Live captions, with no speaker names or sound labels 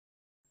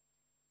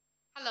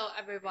Hello,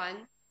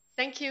 everyone.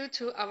 Thank you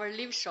to our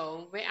live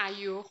show. Where are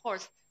you,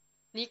 host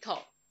Nico,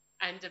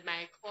 and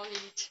my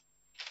colleague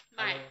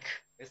Hello, Mike.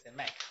 this is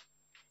Mike.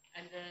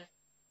 And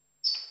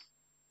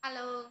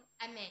Hello,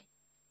 I'm May.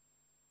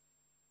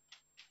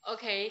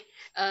 okay,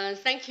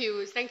 thank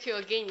you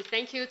again.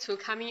 Thank you to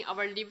coming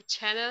our live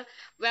channel.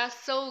 We are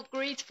so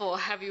grateful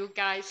have you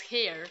guys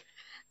here.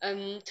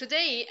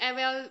 Today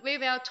we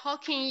will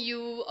talking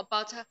you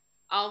about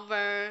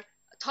our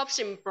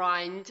Toption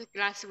brand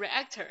glass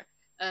reactor.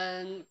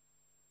 Um,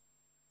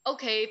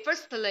 Okay,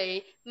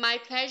 firstly, my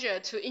pleasure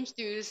to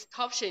introduce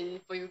Toption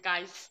for you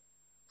guys.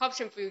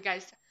 Toption for you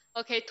guys.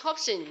 Okay,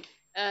 Toption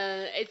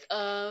is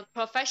a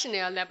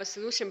professional lab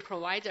solution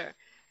provider.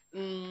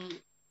 Um,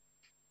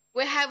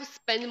 we have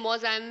spent more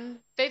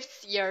than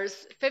 15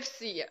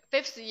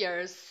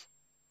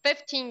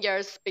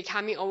 years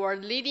becoming our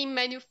leading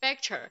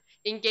manufacturer,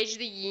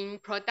 engaged in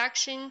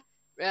production,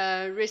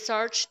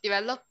 research,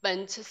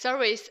 development,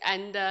 service,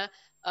 and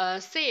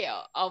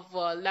sale of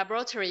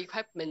laboratory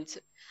equipment.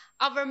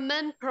 Our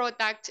main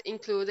products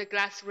include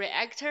glass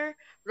reactor,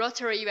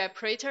 rotary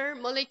evaporator,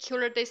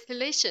 molecular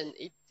distillation,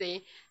 etc.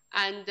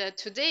 And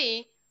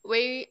today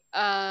let's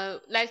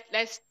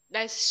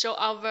show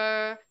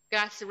our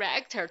glass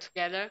reactor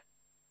together.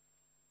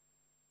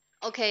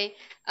 Okay,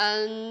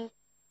 um,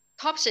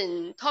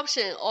 Toption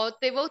or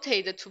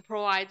devoted to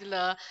provide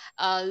the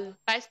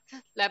best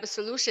lab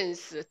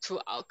solutions to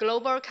our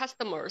global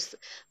customers.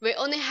 We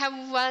only have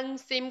one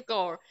same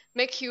goal: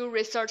 make your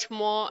research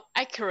more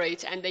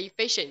accurate and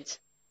efficient.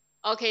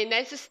 Okay,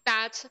 let's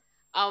start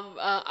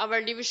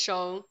our live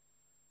show.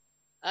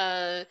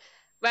 Uh,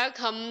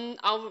 welcome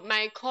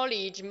my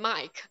colleague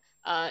Mike.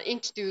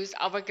 Introduce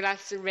our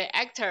glass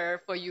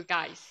reactor for you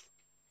guys.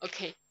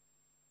 Okay.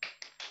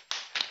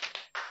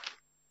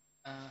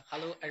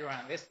 Hello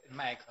everyone, this is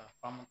Mike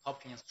from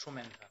Top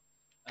Instrument.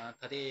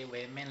 Today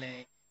we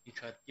mainly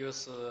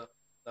introduce the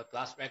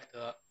glass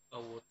reactor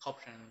of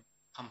Toption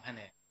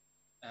company.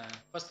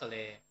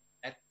 Firstly,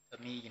 let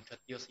me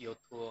introduce you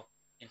to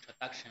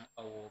introduction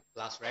of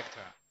glass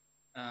reactor.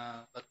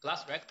 The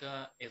glass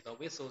reactor is a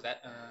vessel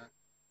that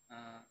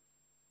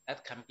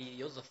can be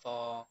used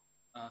for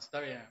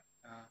stirring,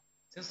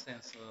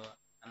 synthesis,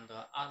 and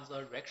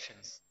other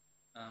reactions,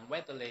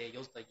 widely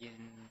used in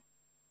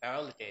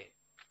biology,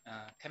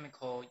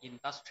 chemical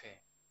industry.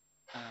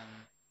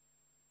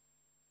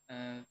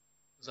 Um,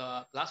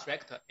 the glass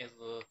reactor is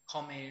a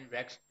common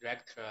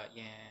reactor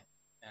in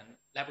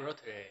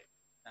laboratory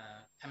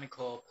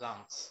chemical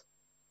plants.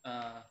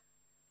 Uh,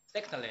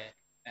 Secondly,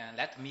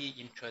 let me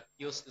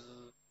introduce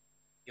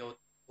you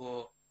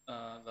to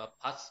the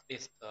parts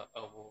list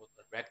of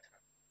the reactor.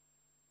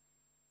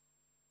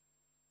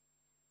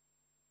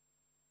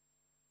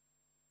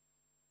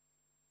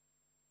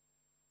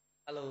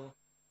 Hello,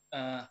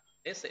 uh,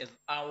 this is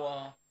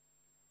our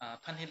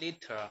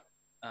 20-liter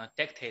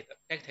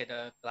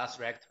dectated glass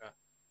reactor.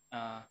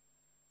 Uh,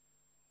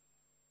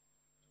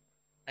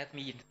 Let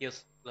me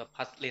introduce the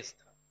parts list.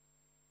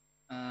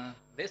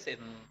 This is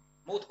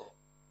motor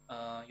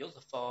used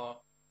for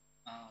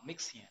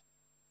mixing,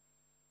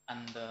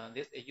 and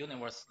this is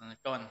universal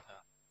joint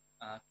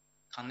uh,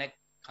 connect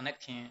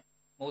connecting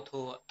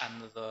motor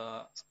and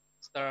the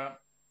stir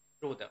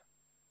rod.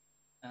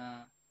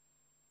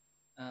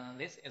 Uh,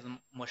 this is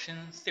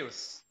machine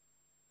series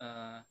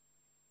uh,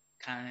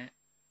 can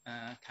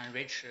can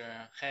reach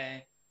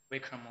high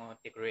vacuum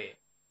degree.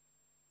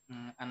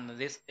 And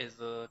this is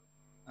the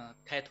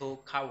title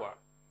cover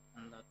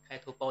and the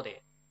title body.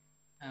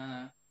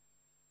 Uh,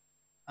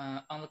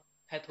 on the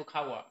title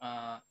cover,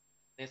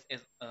 this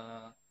is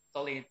a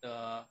solid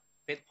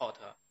feed pot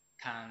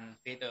can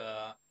feed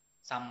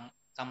some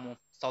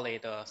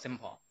solid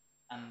sample,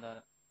 and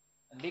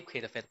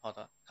liquid feed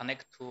pot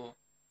connect to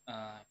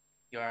uh,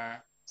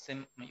 your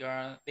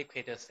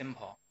liquid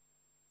sample,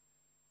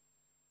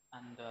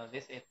 and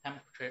this is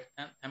temperature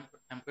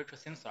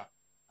sensor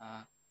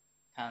uh,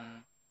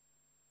 can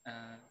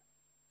uh,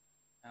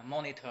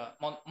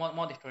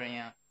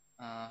 monitoring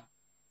uh,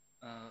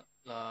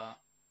 the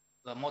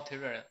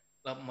material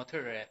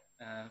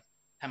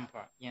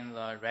temper in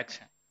the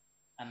reaction,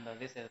 and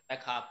this is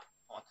backup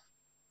port,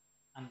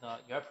 and the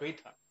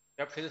evaporator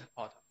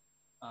port.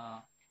 Uh,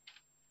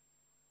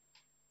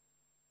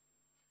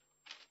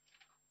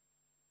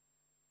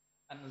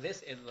 and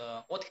this is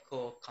the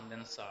vertical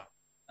condenser.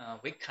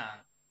 We can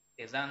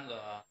design the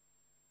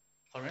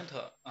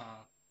horizontal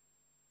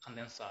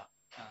condenser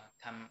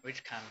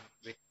which can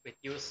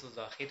reduce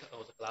the heat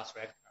of the glass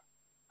reactor,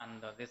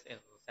 and this is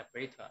the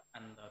separator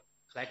and the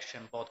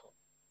collection bottle.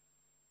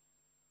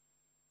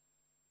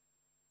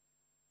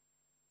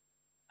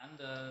 And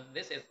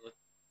this is the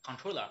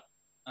controller,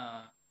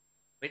 uh,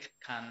 which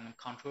can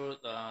control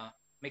the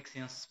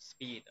mixing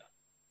speed.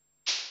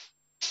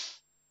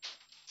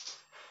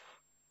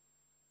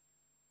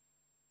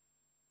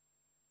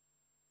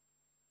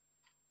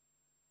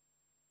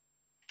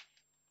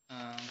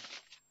嗯，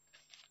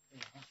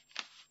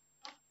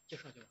介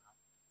绍就好。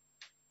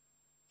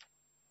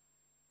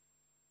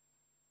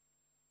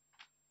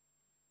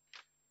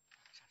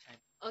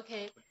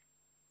Okay.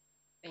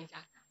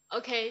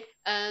 Okay,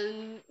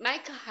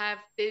 Mike have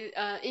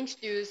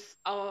introduced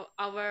our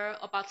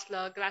about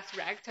the glass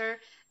reactor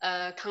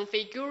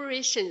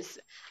configurations,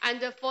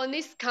 and for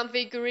these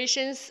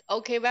configurations,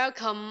 okay,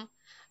 welcome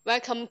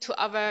to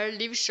our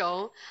live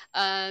show.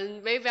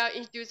 We will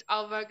introduce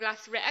our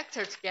glass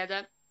reactor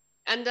together,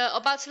 and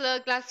about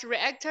the glass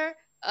reactor,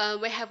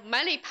 we have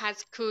many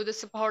paths could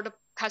support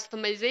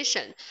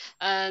customization.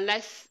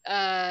 Let's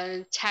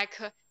check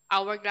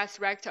our glass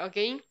reactor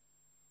again.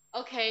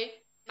 Okay,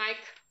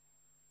 Mike.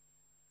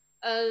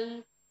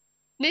 Um,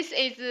 this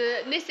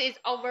is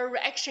our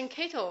reaction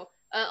kettle.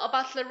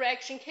 About the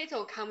reaction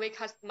kettle, can we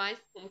customize?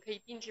 我们可以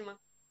定制吗？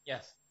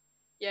 Yes.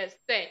 Yes,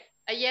 对.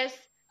 Yes.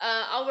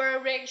 Our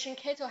reaction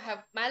kettle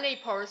have many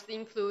ports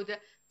include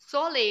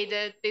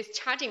solid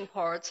discharging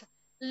port,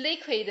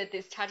 liquid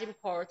discharging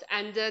port,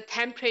 and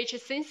temperature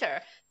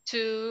sensor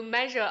to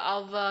measure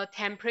of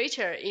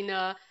temperature in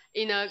a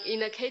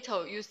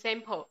kettle. You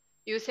sample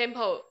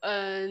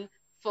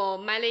for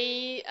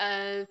many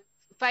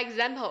for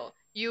example,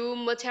 your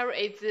material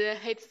is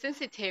heat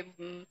sensitive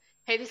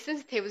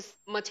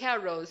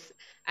materials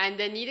and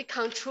need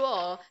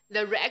control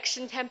the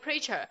reaction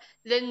temperature.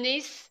 Then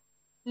this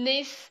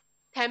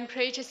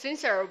temperature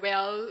sensor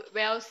will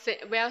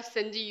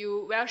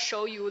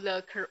show you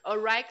the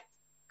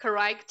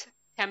correct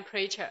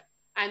temperature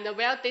and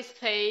will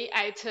display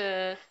at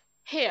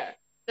here.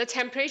 The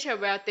temperature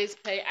will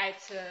display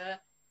at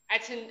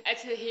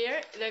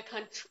here the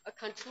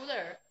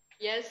controller.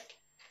 Yes,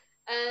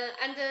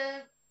 and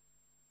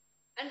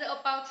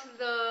about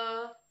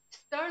the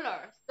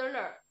stirrer,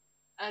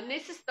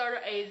 this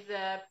stirrer is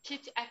a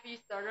PTFE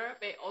stirrer.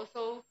 We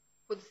also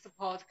could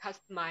support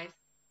customize.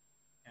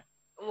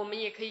 我们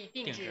也可以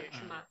定制，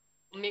是吗？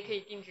我们也可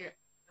以定制，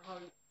然后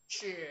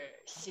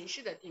是形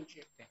式的定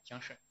制。对，形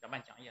式搅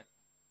拌桨叶子。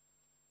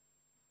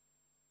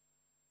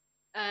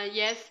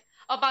Yes,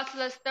 about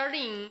the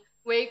stirring,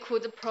 we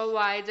could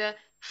provide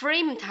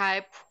frame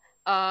type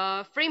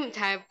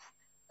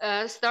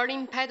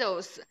stirring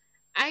pedals,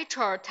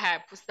 actual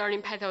type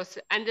stirring pedals,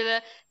 and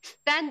the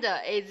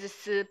standard is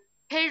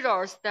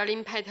spiral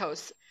stirring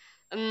pedals.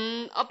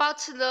 About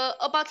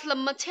the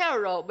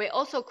material, we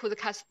also could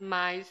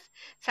customize,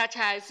 such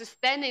as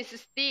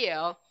stainless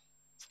steel,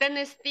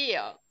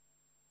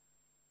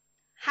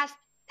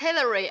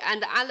 artillery,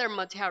 and other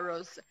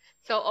materials.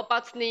 So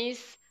about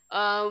this,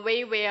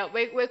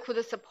 we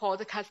could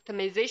support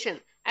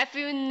customization. If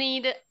you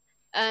need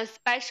a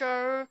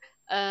special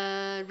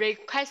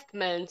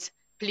requirement,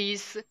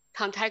 please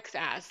contact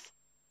us.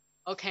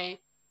 Okay.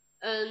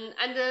 And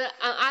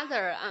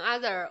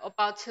another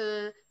about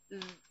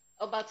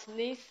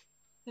this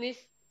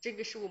这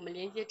个是我们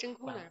连接真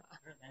空的是吧？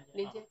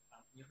连接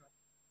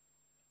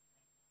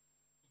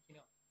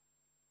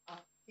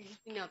啊，这是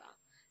定料的啊。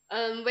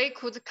We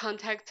could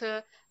contact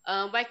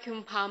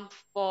vacuum pump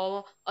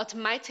for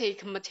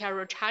automatic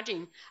material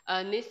charging.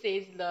 This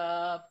is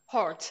the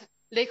port,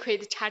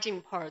 liquid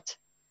charging port.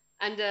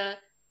 And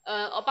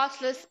about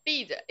the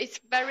speed, it's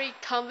very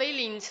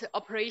convenient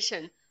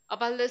operation.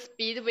 About the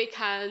speed, we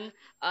can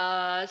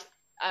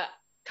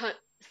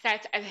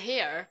set at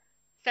here.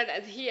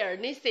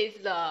 This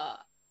is the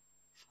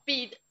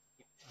speed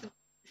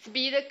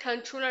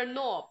controller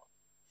knob.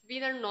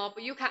 Speed knob,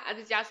 you can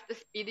adjust the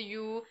speed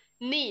you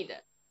need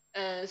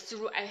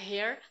through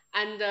adhere,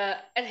 and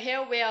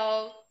adhere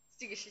will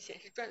这个是显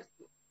示转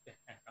速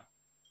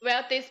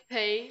will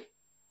display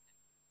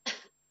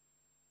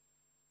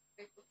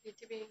 ，OK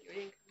这边有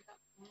点看不到，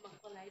我们往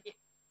后来一点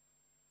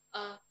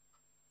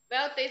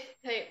，will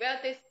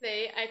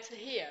display at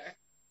here.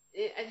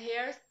 At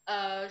here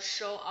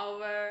show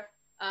our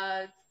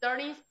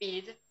starting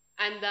speed,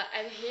 and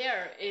at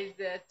here is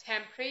the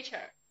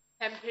temperature.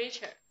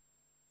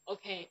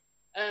 Okay.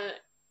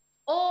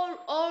 All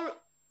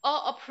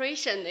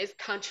operation is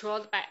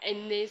controlled by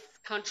this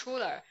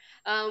controller.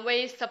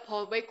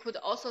 We could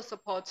also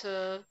support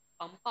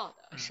防爆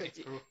的设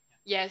计。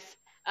Yes.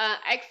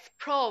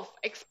 Xprof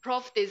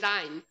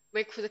design,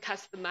 we could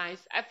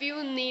customize. If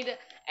you need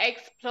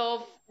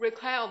Xprof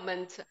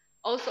requirement,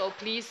 also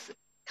please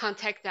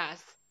contact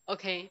us.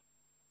 Okay.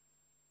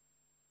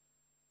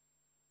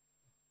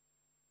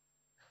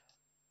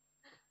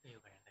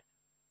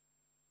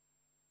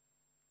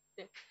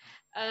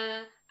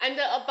 And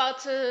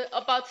about the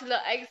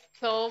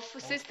Xprof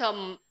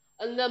system,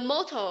 the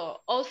motor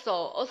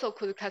also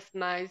could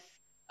customize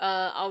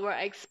our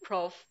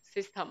Xprof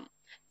system.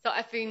 So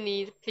if you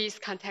need, please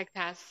contact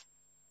us.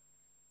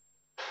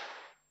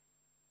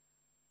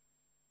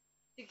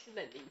 这个是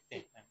冷凝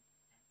器。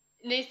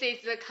This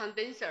is the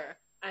condenser,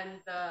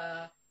 and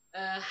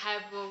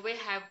we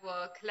have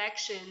a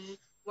collection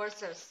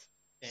versus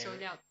收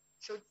料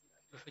收集。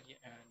收集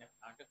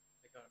拿着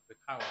那个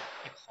recover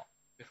一好，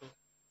比如说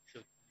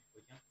手机。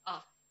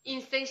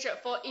essential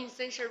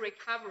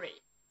recovery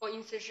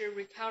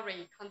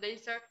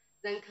condenser,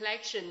 then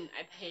collection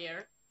at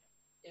here.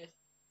 Yes.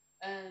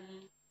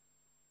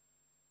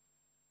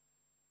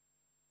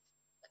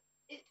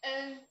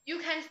 You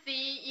can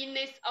see in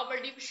this our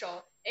live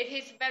show, it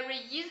is very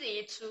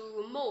easy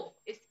to move.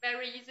 It's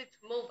very easy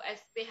to move as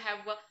we have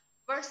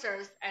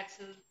versors at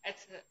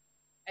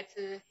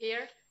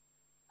here.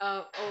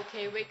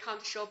 Okay, we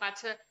can't show,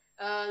 but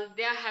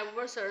there have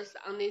versors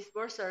on these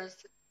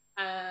versors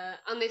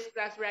on this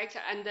glass reactor,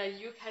 and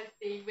you can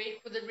see we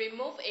could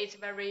remove it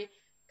very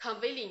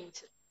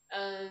convenient.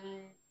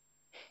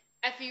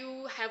 If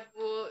you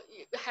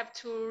have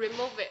to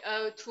remove it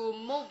to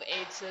move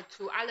it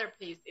to other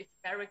place, it's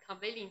very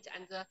convenient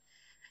and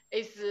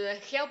it's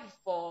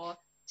helpful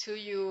to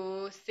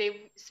you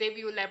save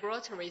your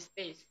laboratory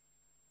space.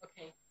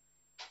 Okay.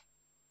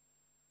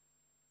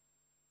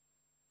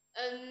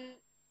 Um,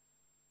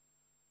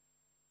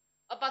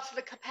 about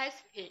the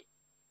capacity,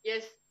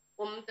 yes,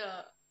 我们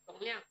的容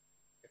量。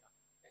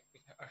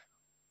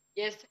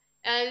Yes,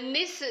 and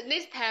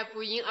this type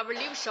in our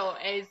live show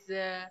is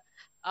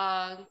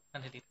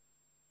 20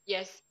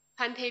 yes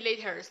 20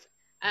 liters,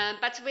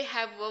 but we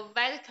have a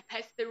wide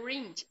capacity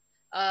range.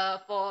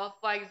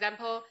 For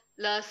example,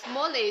 the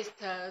smallest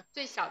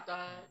最小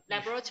的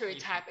laboratory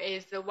type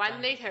is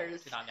 1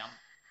 liters,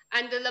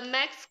 and the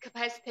max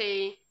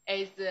capacity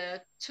is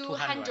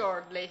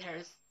 200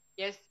 liters.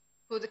 Yes,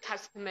 could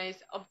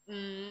customize.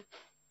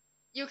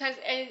 You can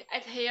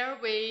at here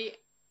we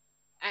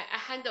I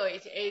handle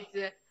it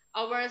is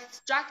our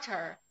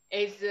structure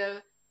is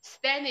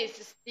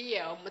stainless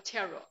steel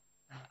material，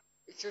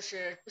 就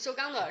是不锈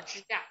钢的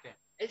支架。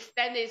It's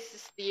stainless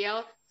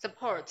steel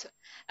support,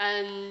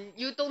 and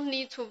you don't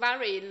need to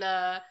worry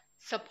the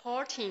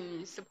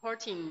supporting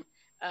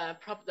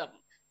problem.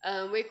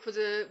 We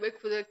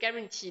could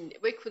guarantee,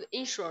 we could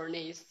ensure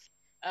this.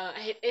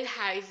 It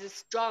has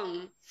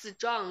strong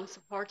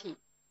supporting.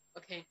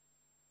 Okay.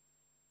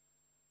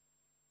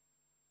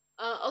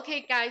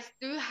 Okay, guys,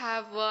 do you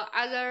have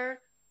other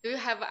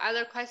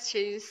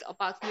questions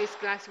about these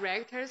glass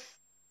reactors?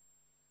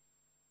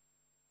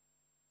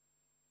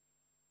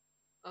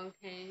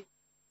 Okay.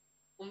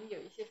 我们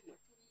有一些什么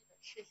注意的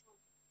事项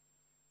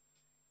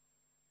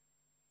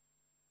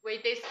We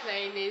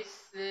display this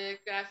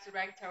glass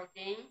reactor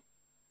again,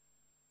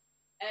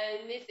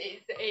 and this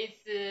is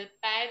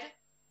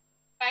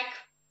back.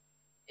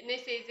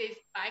 This is its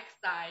back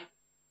side.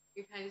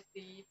 You can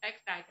see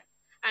back side.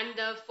 And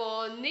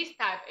for this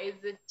type is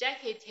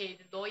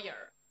jacketed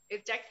lawyer.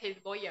 It's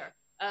jacketed lawyer.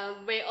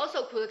 We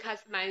also could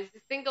customize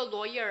single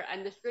lawyer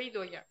and three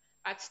lawyer,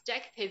 but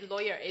jacketed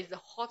lawyer is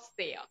hot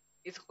steel.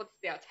 It's hot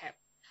steel type.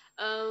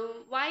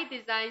 Why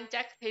design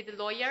jacketed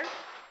lawyer?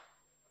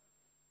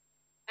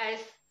 As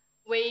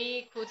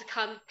we could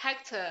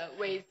contact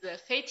with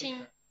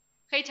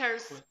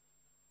heaters.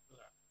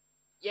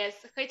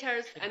 Yes,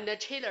 heaters and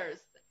chillers.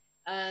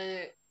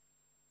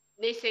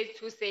 This is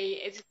to say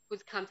it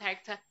could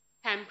contact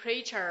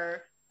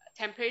temperature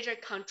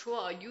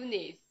control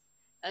units.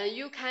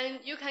 You can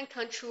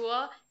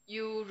control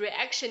your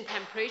reaction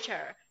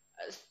temperature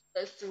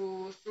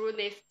through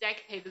this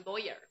jacketed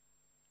lawyer.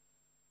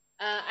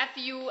 If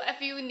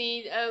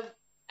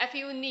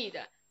you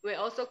need, we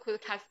also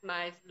could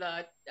customize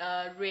the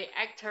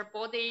reactor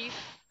body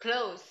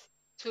close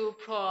to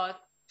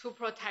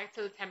protect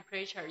the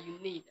temperature you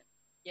need.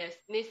 Yes,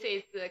 this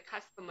is the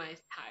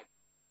customized type.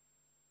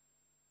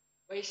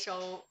 We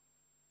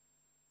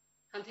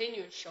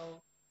continue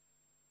show.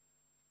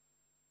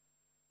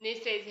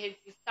 This is his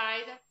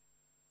side.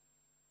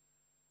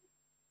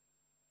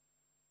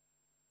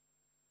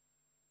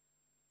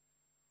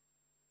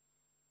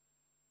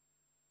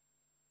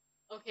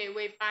 Okay,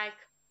 we're back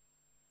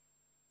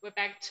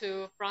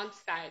to front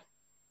side.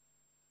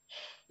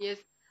 Yes,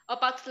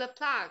 about the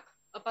plug,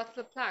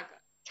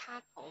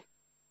 插头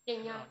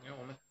电压。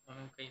我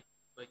们可以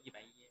做110，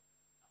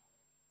然后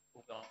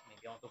度标、美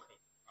标都可以。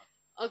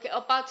Okay,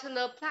 about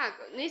the plug,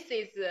 this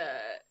is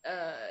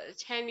a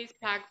Chinese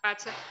plug,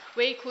 but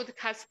we could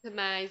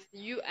customize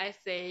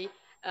USA,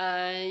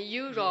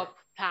 Europe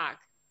plug,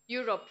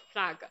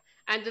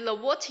 and the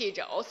voltage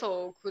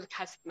also could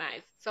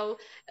customize. So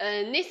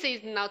this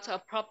is not a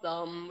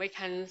problem. We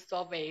can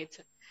solve it.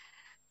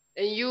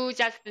 You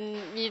just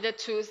need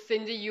to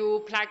send your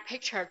plug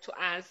picture to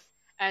us,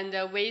 and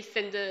we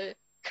send the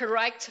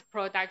correct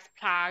product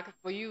plug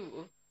for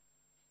you.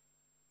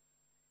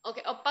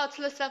 Okay, about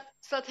the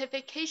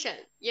certification.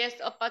 Yes,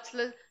 about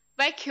the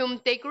vacuum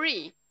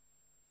degree.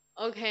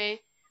 Okay,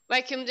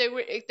 vacuum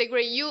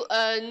degree. You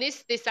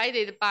this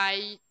decided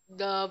by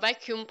the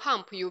vacuum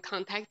pump you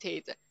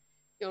contacted.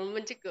 有人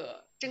问这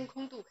个真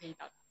空度可以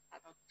达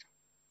到多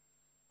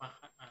少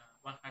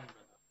？100.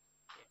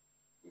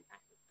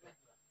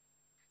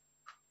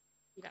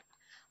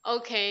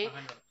 Okay.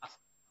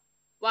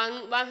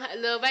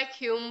 100 the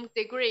vacuum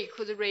degree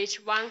could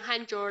reach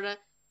 100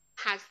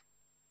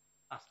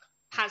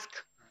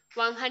 Pascal.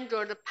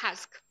 100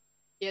 Pascal.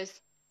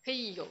 Yes, 可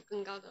以有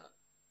更高的。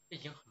已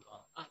经很高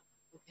了啊。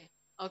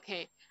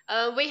Okay.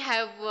 We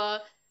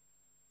have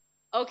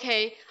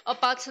okay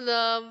about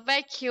the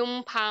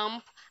vacuum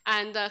pump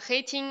and the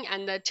heating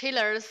and the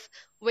chillers.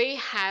 We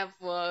have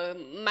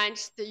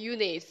matched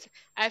units.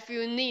 If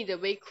you need,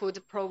 we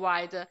could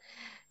provide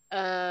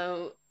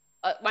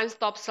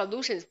one-stop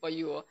solutions for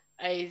you.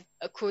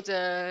 could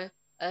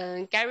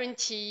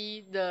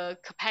guarantee the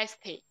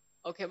capacity.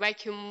 Okay,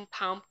 vacuum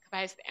pump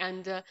capacity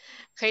and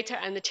heater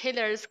and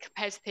chillers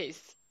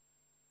capacities.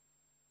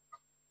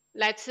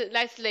 Let's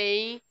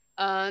lay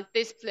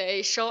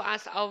display show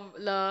us of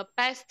their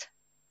best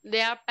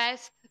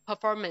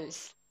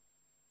performance.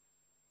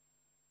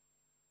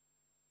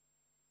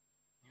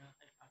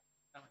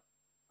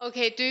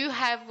 Okay, do you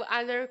have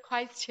other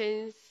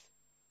questions?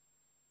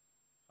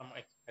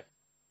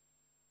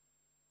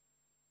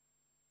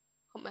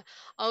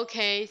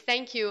 Okay,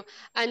 thank you.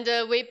 And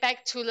we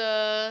back to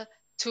the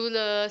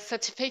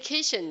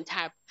certification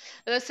tab.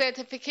 The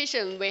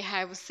certification we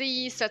have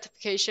CE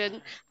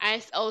certification,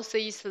 ISO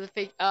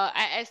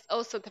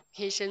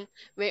certification.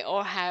 We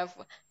all have.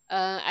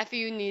 If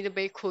you need,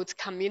 we could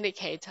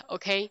communicate.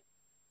 Okay.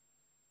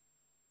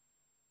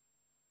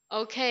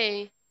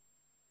 Okay.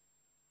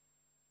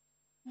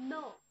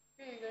 No.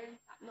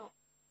 No.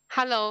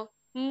 Hello.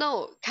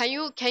 No. Can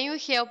you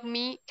help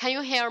me? Can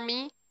you hear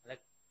me?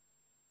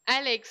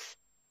 Alex.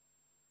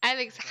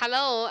 Alex.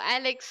 Hello,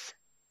 Alex.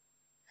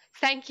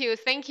 Thank you,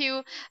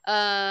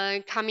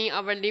 coming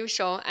our live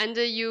show. And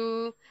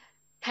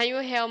can you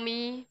help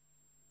me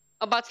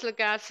about the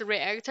gas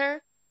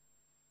reactor?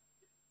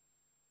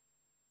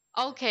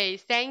 Okay,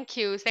 thank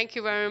you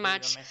very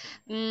much.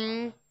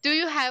 Do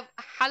you have,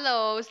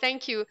 hello,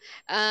 thank you.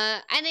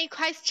 Any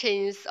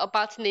questions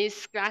about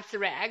this glass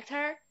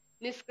reactor?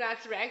 This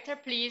glass reactor,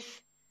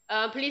 please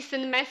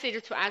send a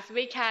message to us.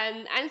 We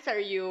can answer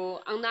you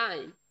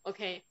online.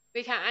 Okay,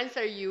 we can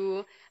answer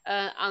you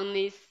on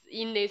this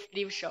in this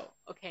live show.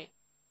 Okay.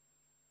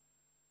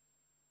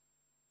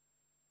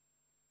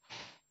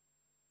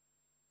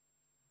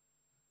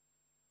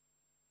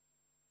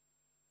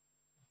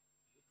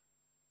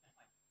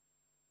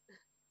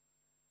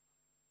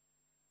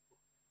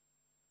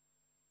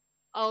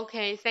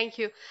 Okay, thank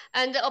you.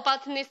 And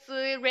about this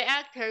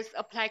reactors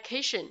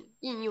application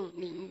应用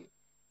领域。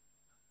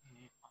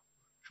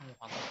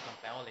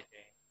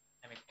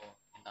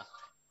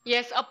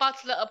Yes,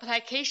 about the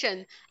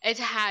application, it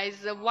has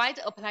wide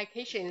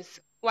applications.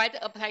 Wide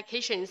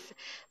applications.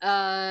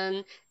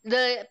 The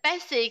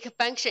basic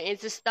function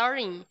is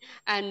storing,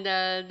 and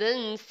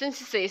then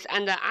synthesis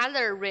and the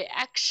other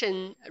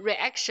reaction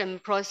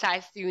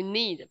process you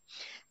need.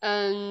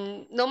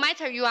 No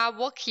matter you are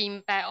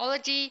working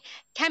biology,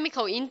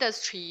 chemical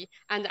industry,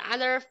 and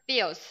other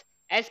fields,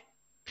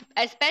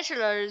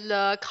 especially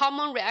the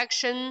common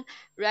reaction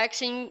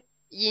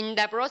in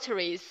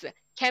laboratories,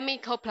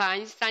 chemical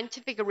plants,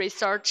 scientific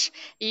research,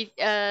 this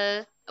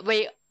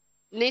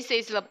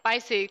is the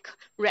basic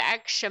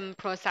reaction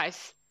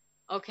process.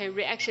 Okay,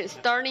 reaction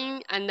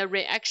starting and the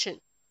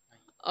reaction.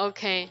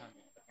 Okay.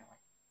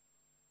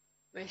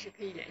 没事，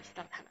可以联系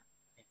到他的。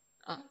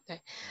啊，对。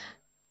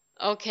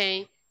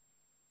Okay.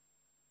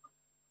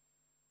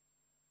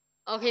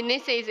 Okay,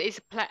 this is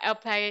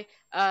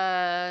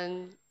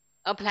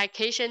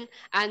application,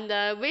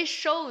 and we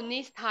show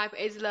this type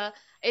is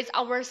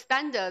our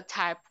standard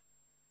type.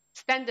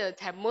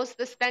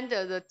 Most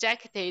standard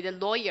jacketed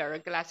lawyer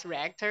glass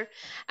reactor,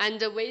 and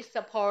we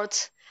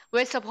support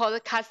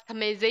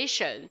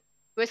customization.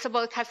 We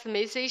support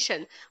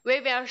customization. We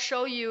will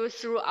show you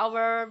through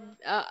our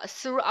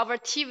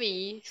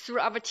TV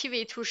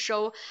to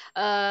show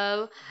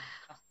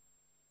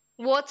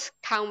what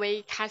can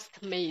we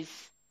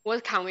customize.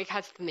 What can we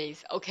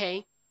customize?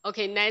 Okay.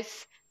 Okay.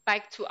 Let's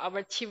back to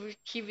our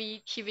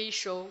TV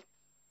show.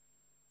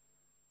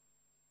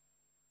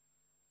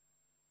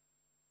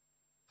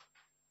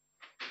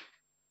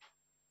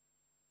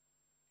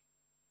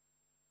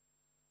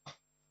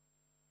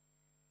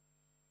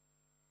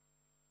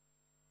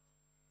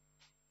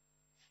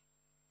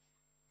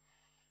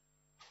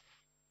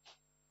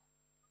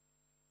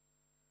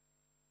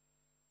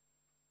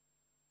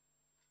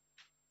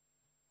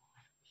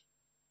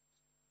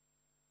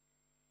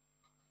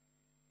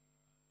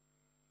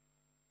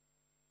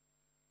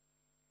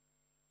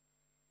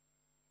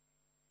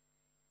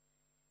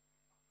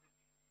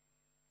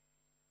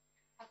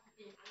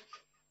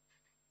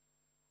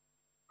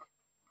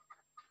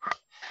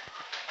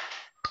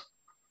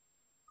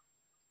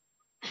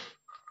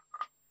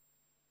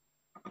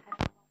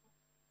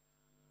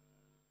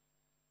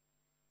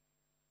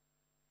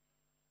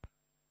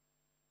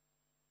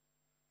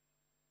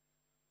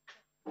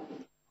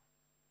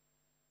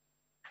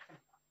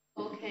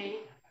 Okay.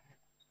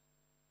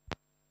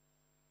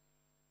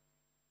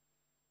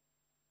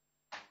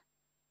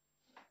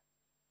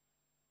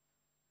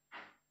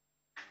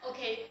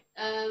 Okay.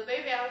 We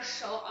will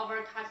show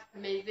our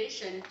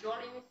customization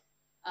drawings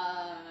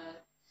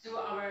through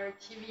our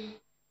TV.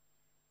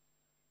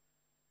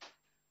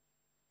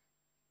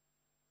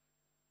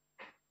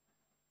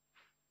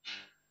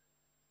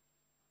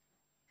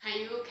 Can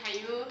you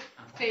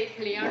see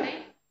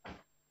clearly?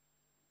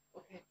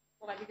 OK，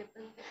我把这个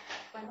灯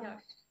关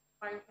掉，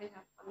帮你看一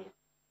下画面。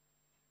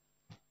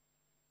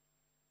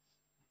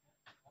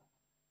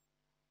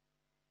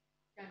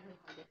这样会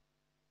好一点。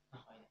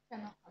这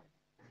样好一点。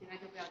行，那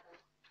就不要灯。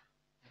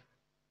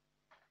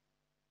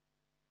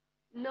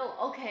No,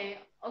 OK,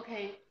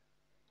 OK.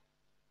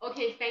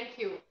 Okay, thank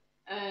you.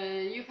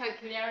 You can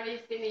clearly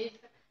see this.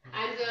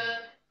 And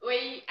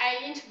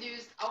I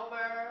introduced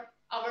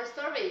our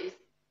service.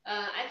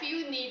 If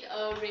you need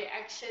a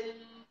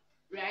reaction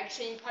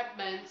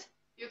equipment,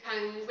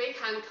 we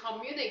can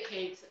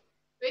communicate.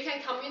 We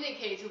can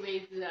communicate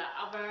with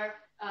our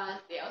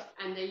sales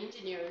and the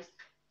engineers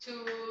to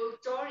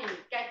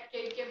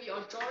give you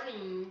a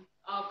drawing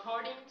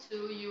according to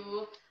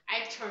your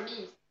actual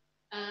needs.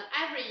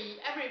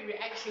 Every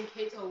reaction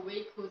kit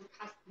we could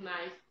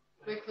customize.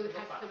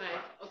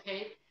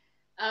 Okay.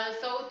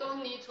 So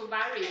don't need to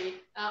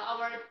worry.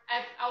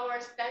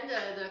 Our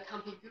standard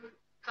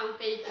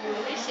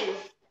configurations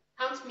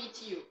can't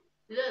meet you.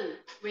 Then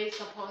we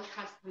support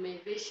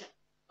customization.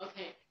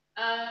 Okay.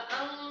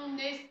 On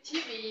this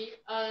TV,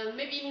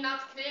 maybe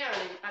not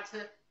clearly, but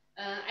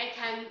I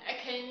can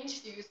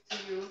introduce to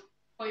you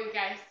for you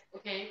guys.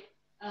 Okay.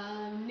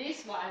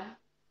 This one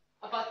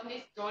about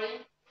this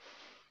drawing.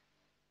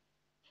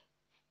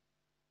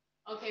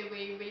 Okay,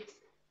 wait.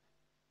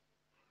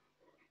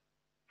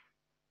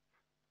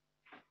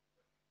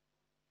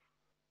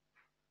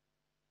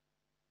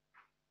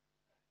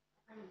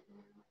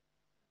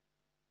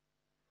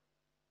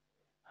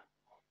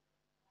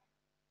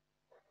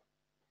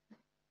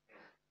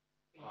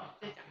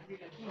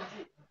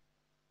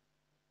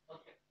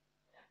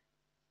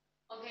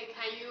 Okay,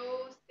 can you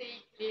see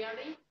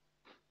clearly?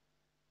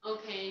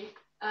 Okay.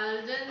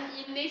 Then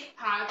in this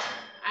part,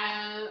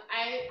 and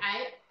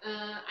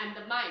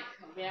the mic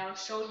will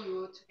show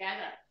you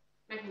together.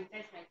 麦克，你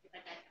再起来给大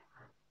家讲。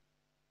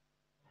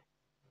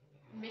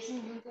没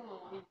信你用中文，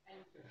我给你翻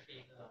译。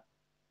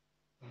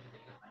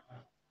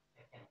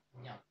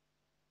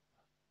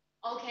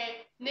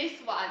Okay, this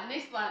one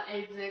is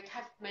the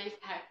customized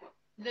type.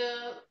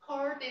 The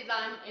core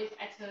design is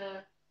at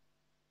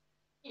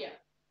here.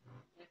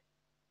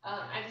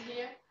 At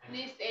here,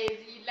 this is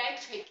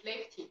electric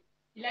lifting.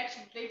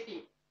 Electric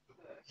lifting.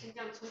 是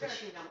这样，从这儿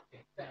是这样。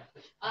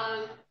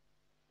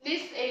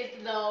This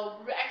is the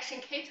reaction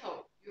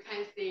kettle. You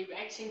can see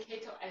reaction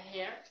kettle at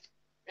here.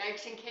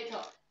 Reaction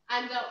kettle.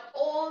 And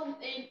all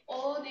this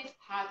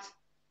part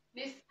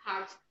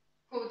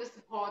could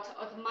support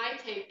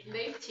automatic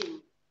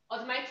lifting.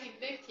 Automatic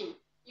lifting.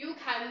 You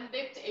can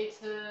lift it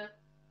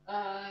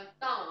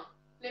down,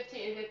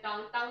 lifting it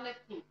down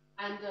lifting,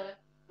 and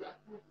yes.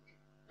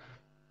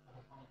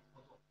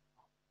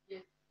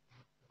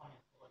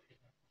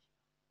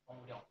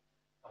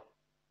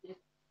 Yes.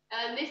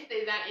 This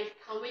design is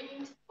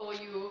convenient for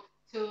you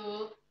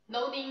to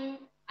loading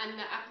and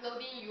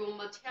uploading your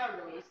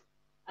materials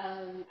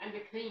and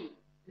clean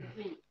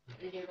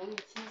也容易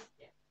清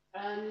洗.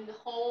 And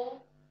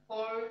whole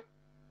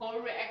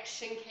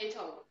reaction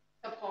kettle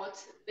support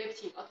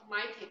lifting,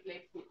 automatic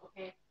lifting.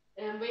 Okay,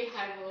 and we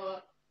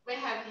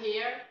have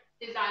here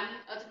design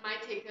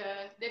automatic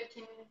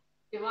lifting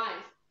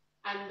device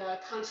and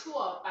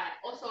control by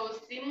also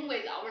same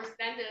with our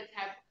standard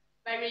type,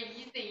 very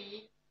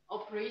easy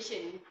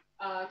operation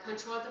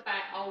controlled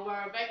by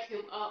our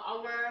vacuum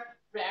our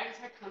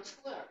reactor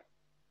controller.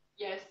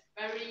 Yes,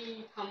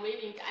 very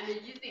convenient and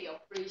easy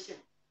operation.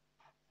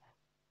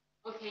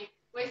 Okay,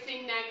 we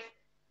see next.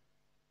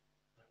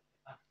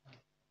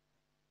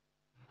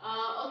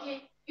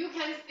 Okay, you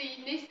can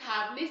see this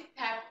type. This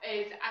type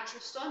is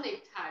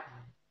ultrasonic type.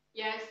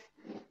 Yes,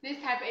 this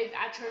type is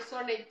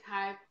ultrasonic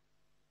type.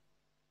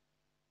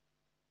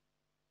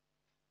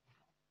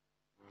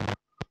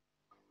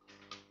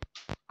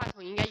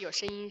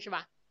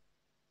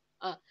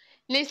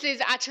 This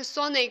is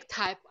ultrasonic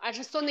type.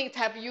 Ultrasonic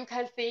type, you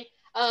can see.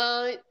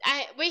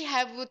 We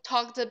have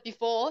talked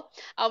before.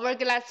 Our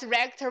glass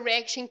reactor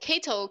reaction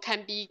kettle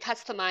can be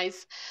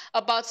customized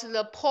about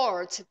the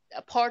port.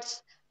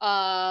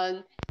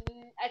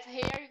 At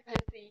here you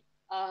can see.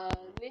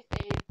 This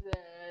is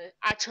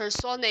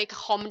ultrasonic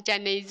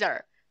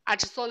homogenizer.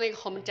 Ultrasonic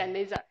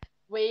homogenizer.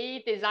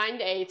 We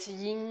designed it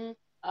in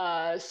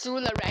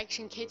through the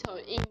reaction kettle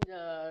in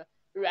the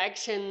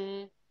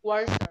reaction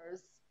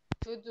washers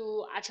to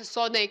do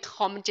ultrasonic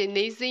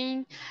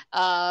homogenizing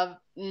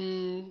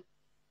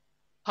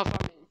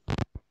performance.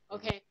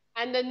 Okay,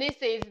 and then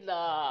this is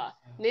the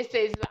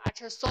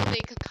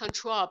ultrasonic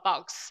control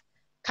box.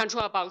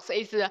 Control box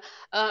is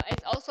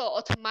it's also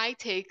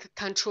automatic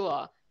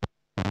control,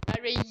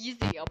 very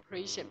easy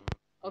operation.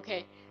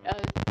 Okay,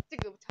 这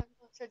个差不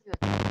多设计的。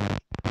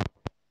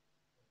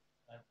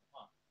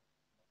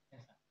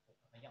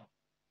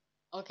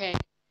Okay.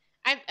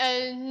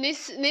 And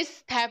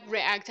this type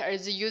reactor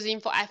is using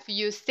for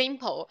FU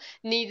simple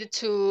need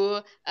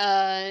to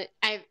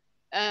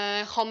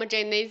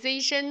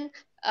homogenization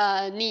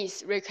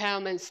needs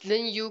requirements.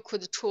 Then you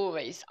could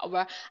choose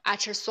our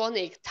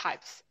ultrasonic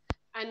types.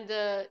 And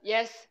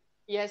yes,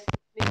 this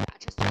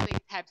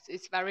ultrasonic types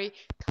is very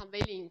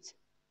convenient.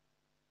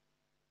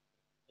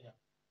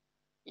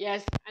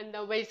 Yes, and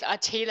with a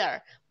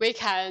chiller, we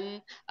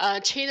can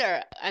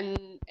chiller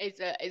and it's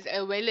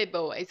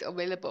available. It's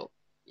available.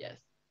 Yes.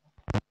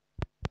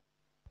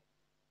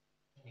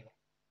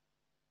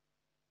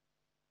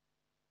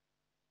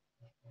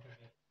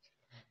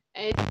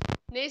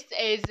 This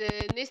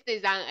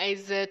design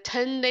is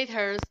 10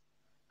 liters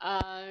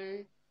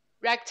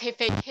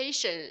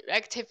rectification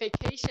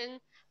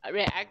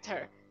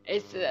reactor.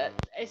 Its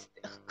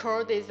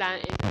core design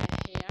is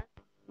here.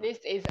 This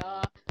is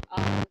a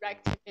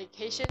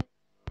rectification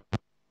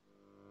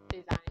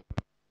design.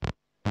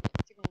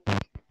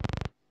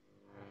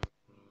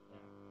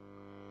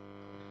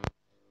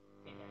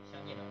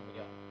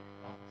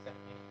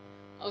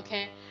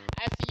 Okay,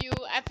 FU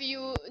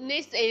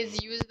this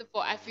is used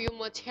for FU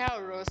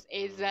materials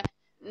is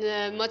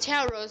the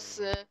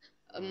materials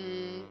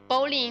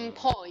boiling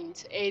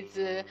point is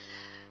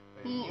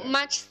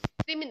much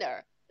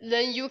similar.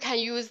 Then you can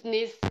use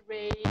this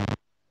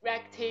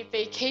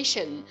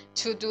rectification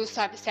to do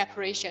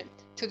separation.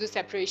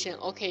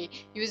 Okay,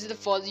 used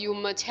for your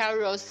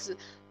materials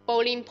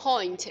boiling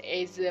point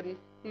is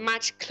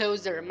much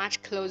closer.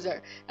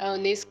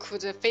 This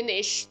could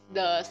finish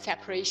the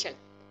separation.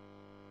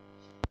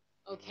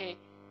 Okay,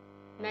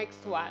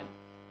 next one.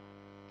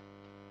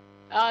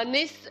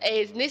 This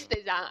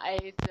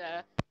design is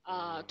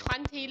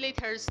 20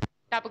 liters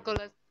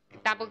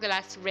double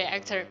glass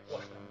reactor.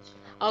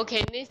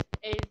 Okay, this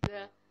is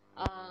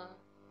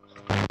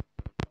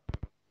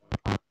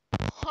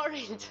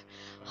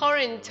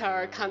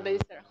Horror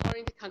condenser.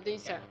 Could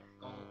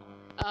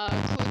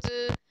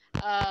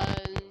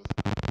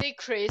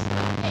decrease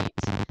heat.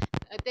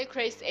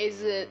 Decrease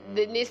is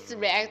this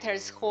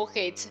reactor's whole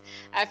heat.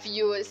 If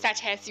you,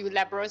 such as your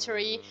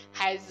laboratory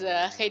has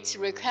heat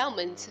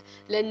requirement,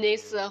 then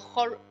this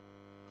horror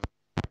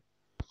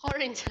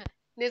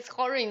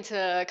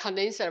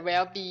condenser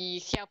will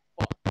be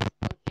helpful.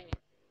 Okay,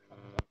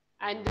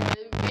 and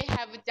we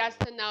have just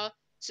now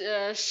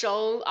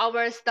shown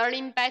our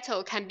Stirling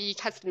battle can be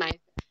customized,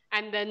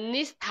 and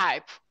this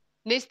type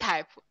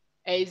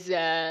is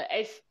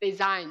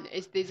design.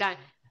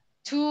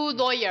 Two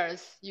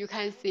lawyers you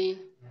can see.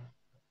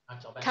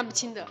 看不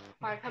清的，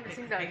看不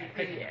清的你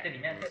可以。这里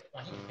面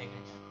往进可以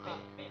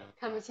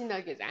看不清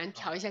的给咱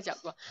调一下角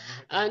度。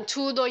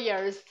Two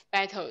lawyers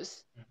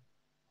battles.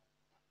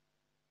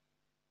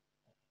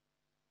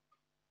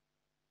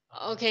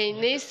 Okay,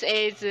 this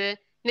is the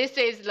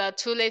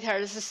 2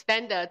 liters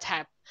standard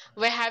type.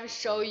 We have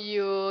shown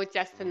you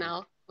just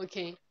now.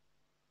 Okay.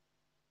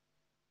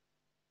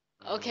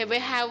 Okay, we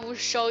have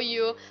shown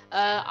you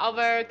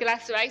our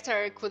glass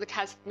reactor could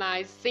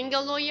customize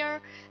single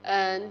lawyer,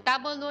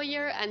 double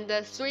lawyer, and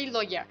 3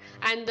 lawyer.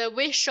 And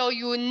we show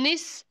you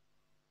this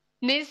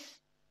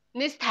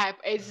type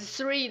is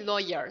 3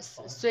 lawyers.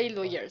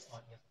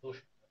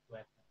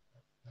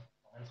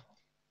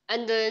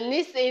 And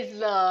this is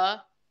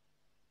the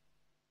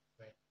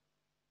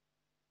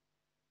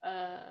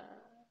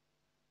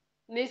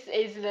this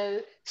is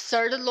the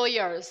 3rd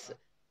lawyers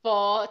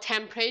for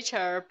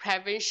temperature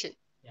prevention.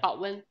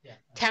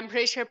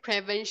 Temperature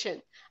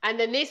prevention. And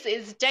this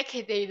is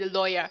jacketed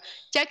lawyer.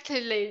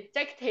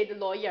 Jacketed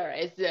lawyer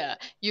is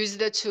used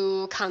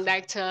to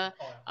conduct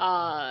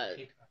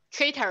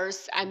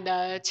heaters and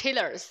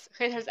chillers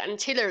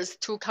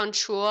to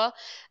control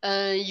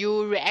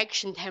your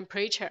reaction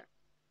temperature.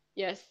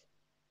 Yes.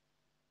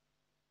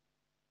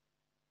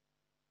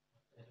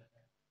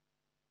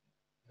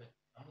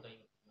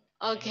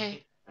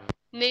 Okay.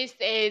 This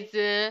is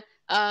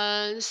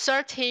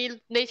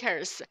 30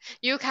 liters.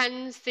 You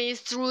can see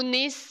through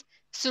this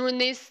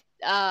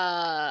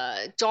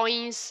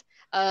joints.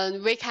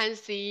 We can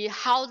see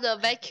how the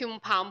vacuum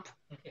pump.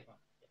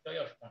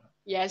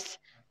 Yes,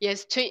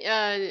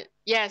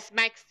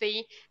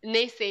 Maxi.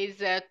 This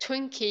is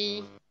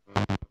Twinkie.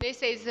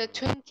 This is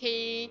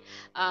Twinkie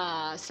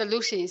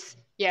solutions.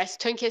 Yes,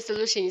 Twinkie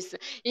solutions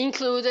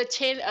include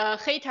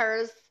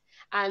heaters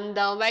and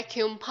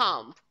vacuum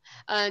pump.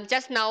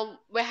 Just now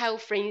we have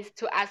friends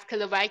to ask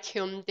the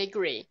vacuum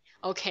degree.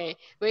 Okay,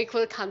 we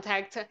could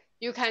contact.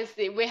 You can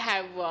see we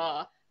have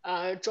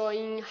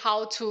drawing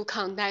how to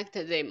contact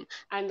them,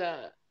 and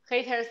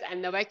heaters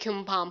and the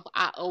vacuum pump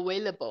are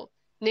available.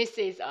 This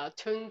is a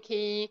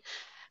Twinkie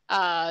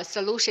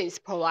solutions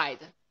provide.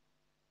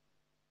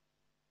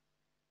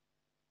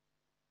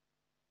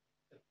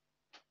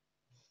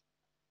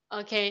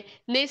 Okay,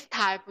 this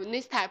type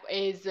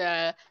is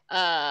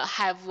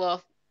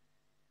have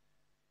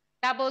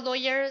double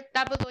lawyer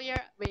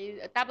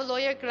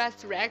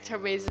glass reactor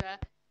with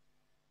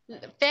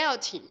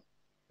filter.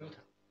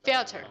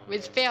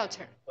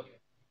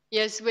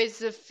 Yes,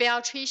 with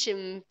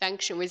filtration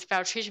function.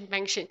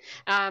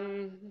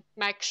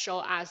 Mike show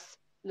us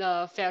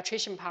the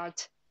filtration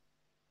part.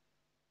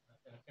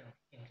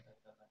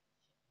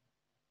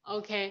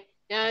 Okay,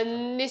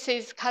 and this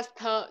is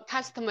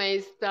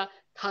customized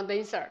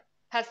condenser.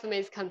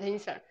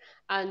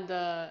 And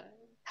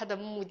它的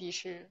目的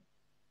是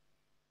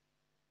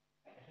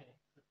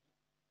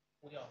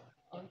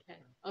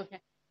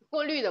OK，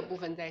 过滤的部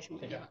分在什么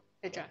地方？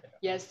在这儿。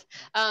Yes，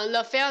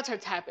 the filter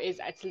type is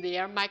at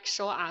there. Mike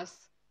show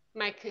us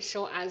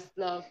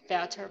the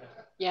filter.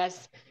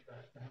 Yes.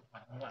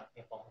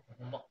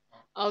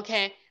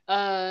 Okay.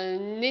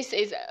 This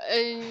is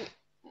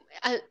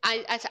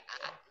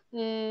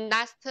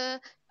last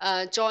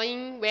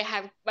drawing, we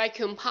have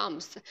vacuum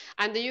pumps,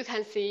 and you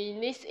can see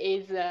this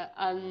is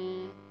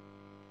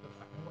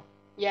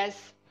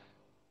yes,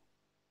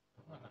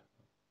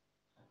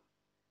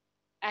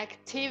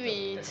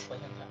 activate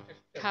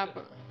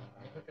carbon.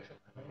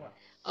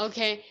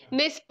 Okay,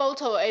 this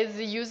bottle is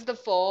used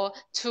for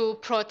to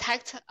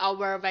protect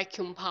our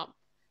vacuum pump,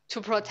 to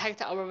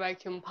protect our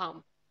vacuum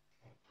pump.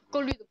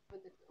 过滤的部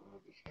分的主要目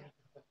的是。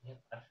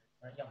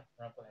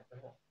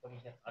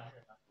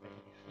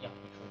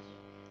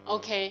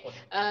Okay,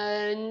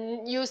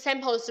 you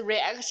samples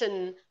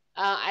reaction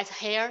at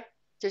here,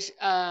 just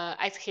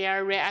at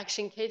here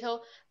reaction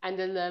kettle, and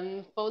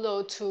then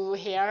follow to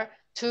here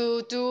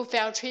to do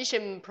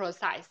filtration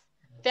process.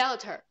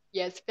 Filter,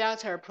 yes,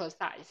 filter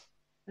process.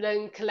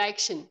 Then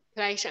collection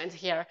at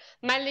here.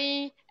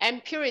 Many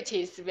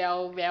impurities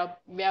will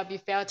be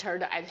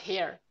filtered at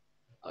here.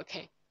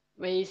 Okay,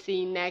 we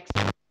see next.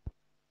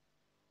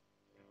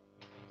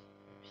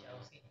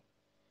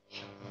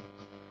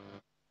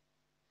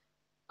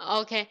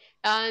 Okay,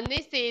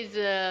 this is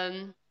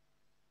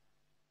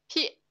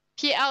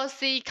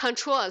PLC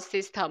control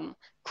system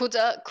could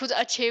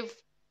achieve.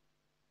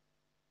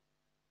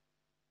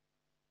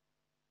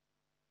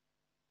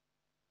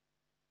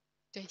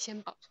 对，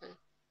先保存。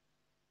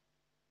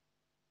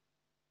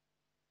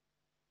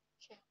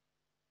这样，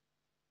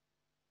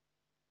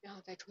然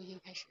后再重新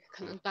开始，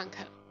可能断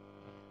开了。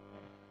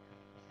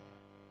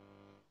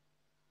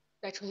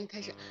再重新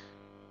开始。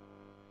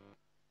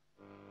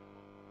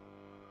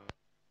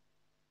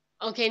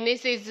Okay,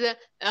 this is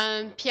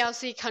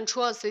PLC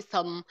control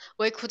system.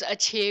 We could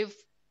achieve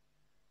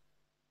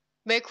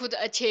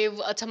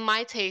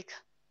automatic,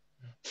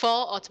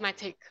 full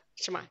automatic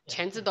是吗？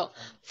全自动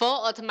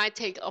full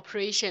automatic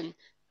operation.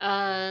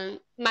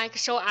 Mike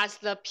show us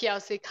the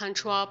PLC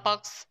control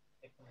box.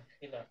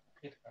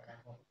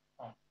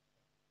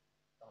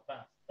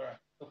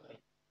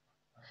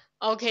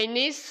 Okay,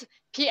 this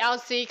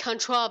PLC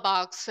control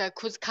box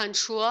could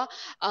control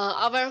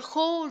our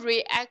whole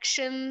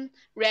reaction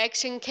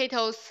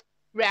kettles,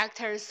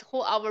 reactors,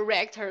 whole our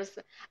reactors,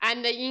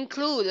 and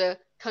include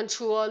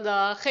control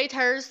the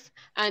heaters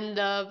and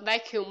the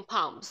vacuum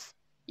pumps.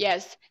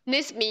 Yes,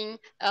 this means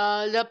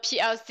the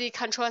PLC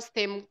control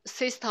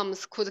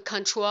systems could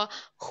control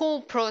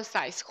whole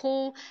process,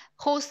 whole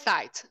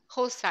site.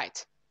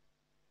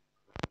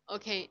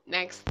 Okay,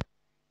 next.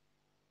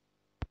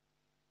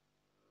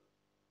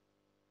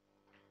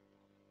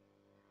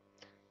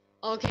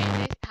 Okay,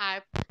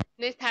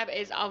 this type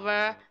is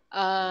our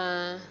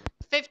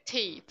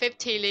 50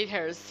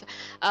 liters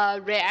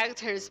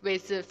reactors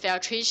with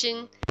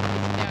filtration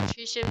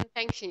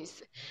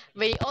functions.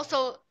 We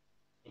also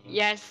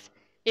yes,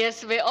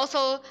 we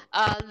also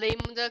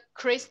named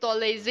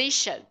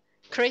crystallization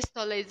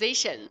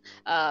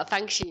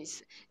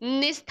functions.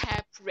 This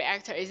type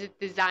reactor is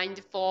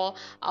designed for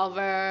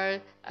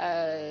our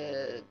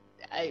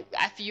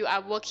if you are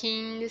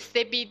working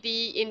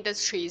CBD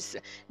industries,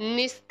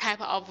 this type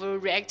of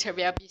reactor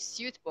will be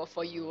suitable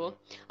for you.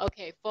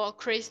 Okay, for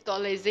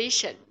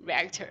crystallization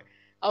reactor.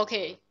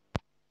 Okay.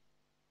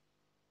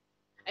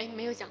 哎，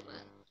没有讲完，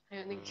还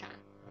有那个啥，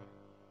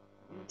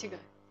这个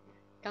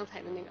刚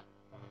才的那个，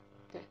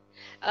对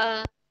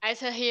，at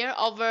here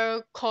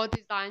our core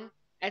design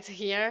at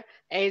here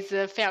is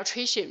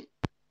filtration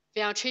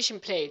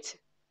plate，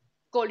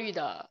 过滤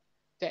的，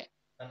对。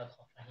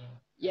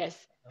Yes,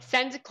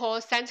 Central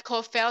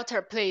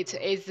filter plate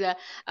is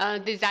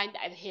designed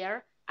at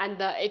here, and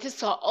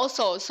it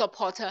also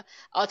support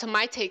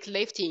automatic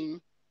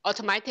lifting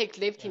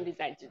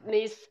design.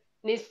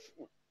 This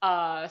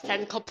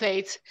Central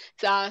plate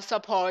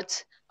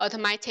support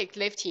automatic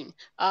lifting.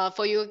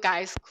 For you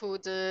guys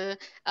could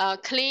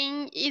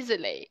clean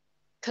easily.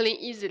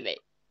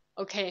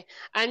 Okay,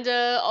 and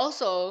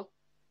also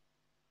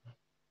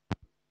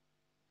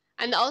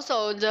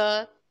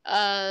the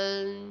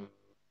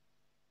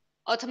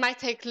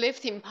automatic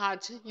lifting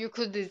part you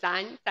could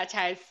design, such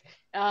as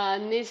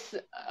this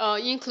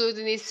include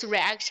this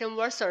reaction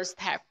versor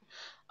step,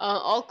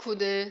 or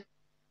could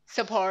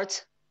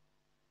support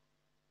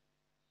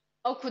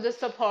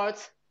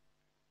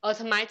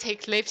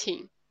automatic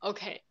lifting.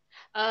 Okay,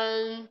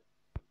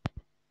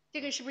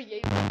 这个是不是也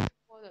有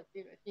说的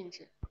这个定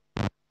制？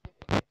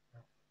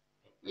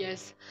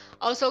 Yes,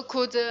 also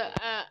could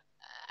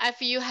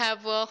if you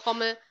have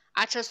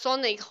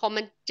ultrasonic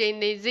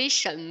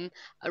homogenization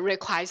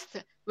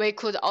request, we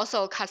could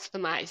also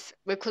customize.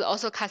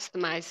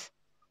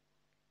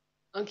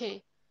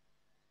 Okay.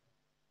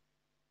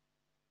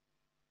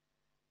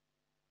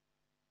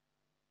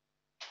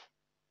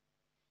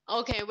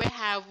 Okay, we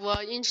have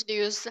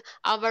introduced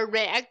our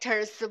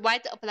reactors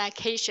wide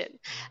application.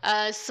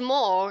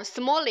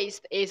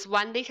 Smallest is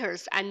 1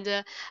 liters, and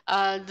the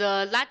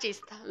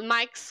largest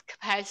max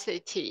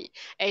capacity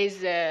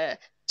is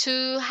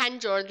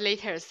 200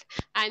 liters.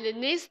 And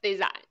this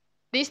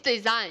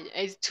design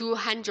is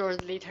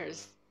 200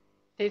 liters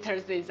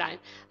design.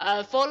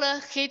 For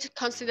the heat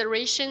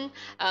consideration,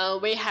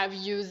 we have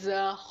used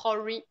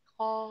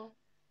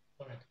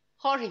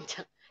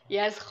Horizon.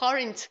 Yes,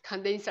 current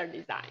condenser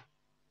design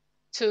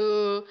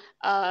to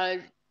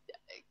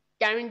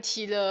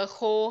guarantee the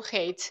whole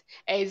heat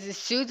is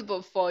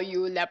suitable for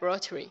your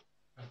laboratory.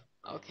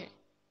 Okay.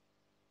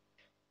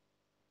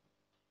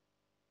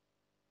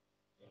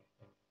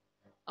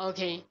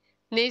 Okay.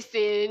 This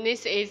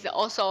is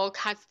also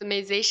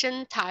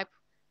customization type.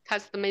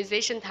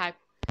 Customization type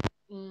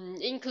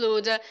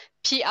include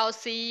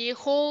PLC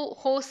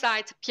whole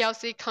site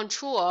PLC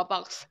control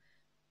box.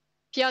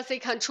 PLC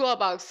control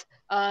box.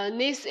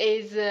 This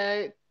is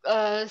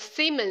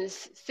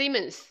Siemens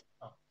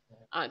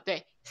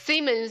对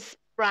Siemens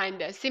brand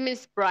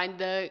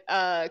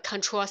的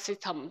control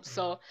system.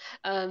 So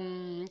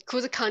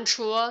could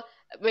control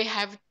we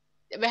have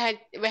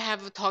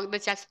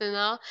talked just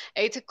now.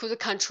 It could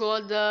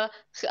control the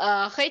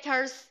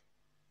heaters,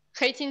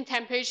 heating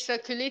temperature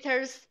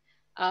circulators.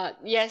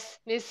 Yes,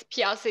 this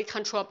PLC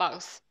control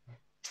box,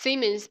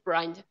 Siemens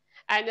brand,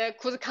 and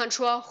could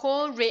control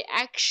whole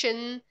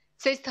reaction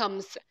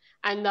systems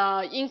and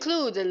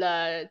include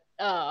the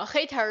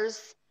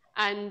heaters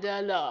and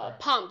the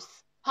pumps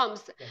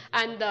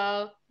and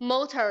the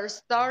motor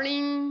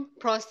stirring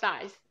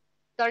process.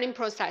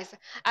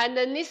 And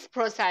in this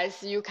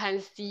process, you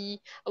can see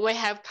we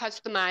have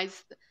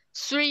customized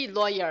 3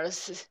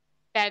 layers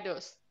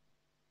pedals.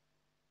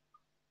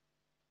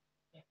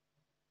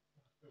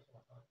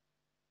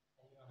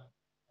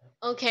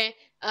 Okay,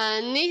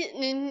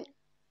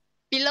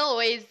 below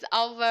is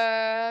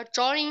our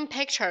drawing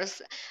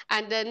pictures,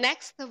 and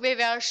next we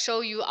will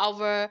show you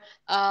our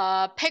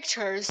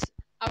pictures.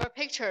 Our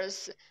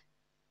pictures.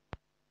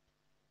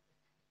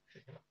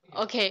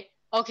 Okay,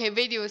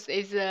 videos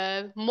is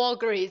more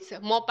great,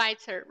 more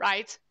better,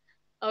 right?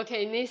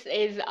 Okay, this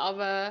is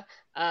our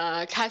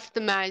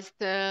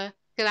customized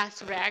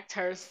glass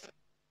reactors.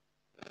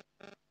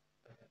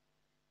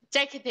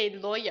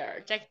 Jacketed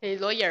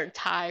lawyer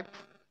type.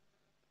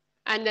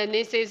 And then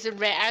this is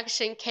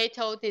reaction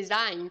kettle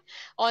design.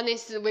 All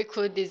this we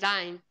could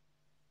design,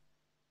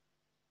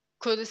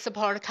 could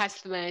support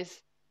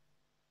customize.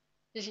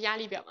 这是压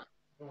力表吗？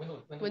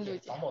温度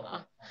计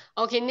啊。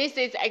Okay, this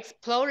is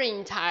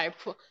exploring type.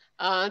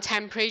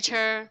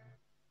 Temperature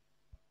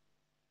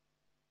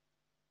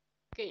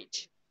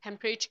gauge.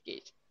 Temperature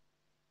gauge.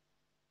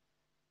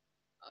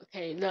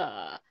 Okay,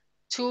 the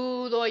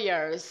 2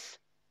 layers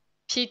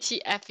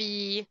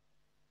PTFE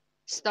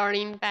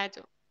starting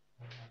battle.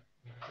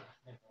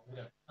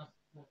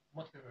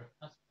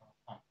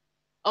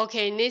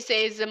 Okay, this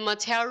is a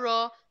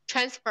material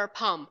transfer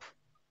pump,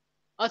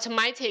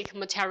 automatic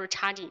material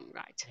charging,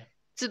 right?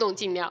 自动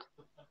进料。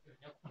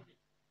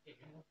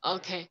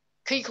Okay,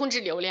 可以控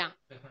制流量。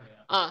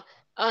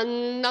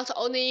Not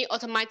only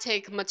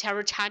automatic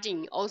material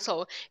charging,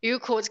 also you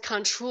could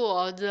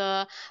control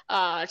the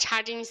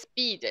charging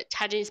speed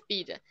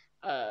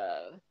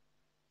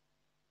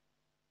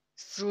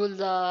through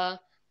the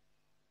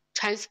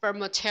transfer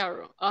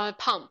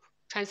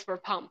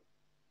pump.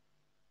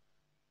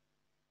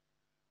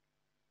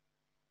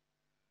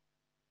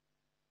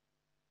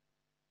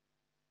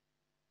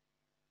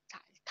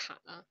 卡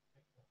了。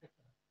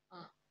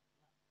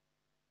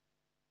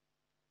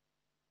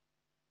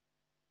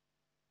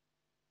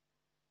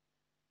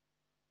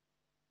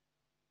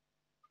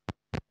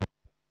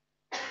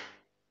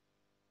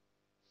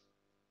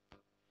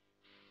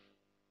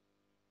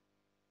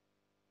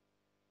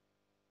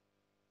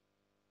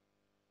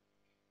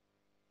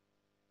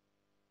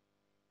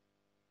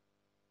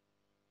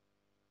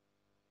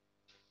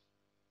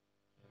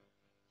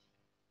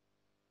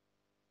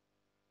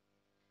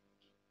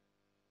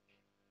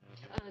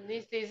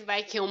This is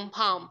vacuum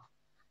pump.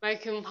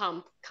 Vacuum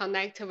pump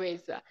connect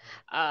with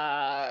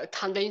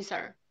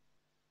condenser.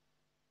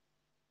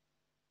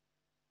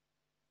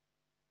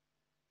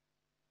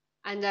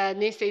 And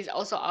this is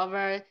also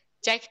our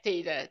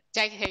jacketed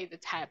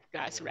type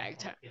glass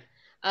reactor.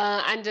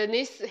 And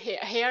this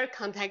here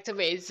contact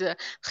with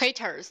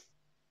heaters.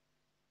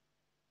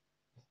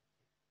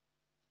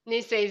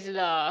 This is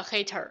the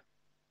heater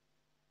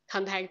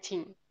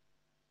contacting.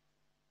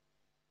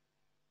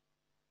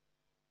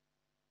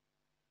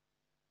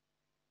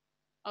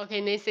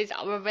 Okay, this is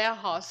our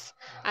warehouse,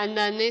 and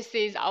then this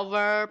is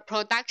our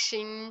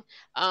production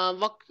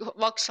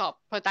workshop.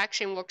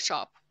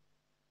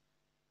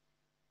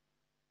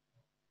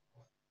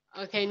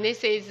 Okay,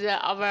 this is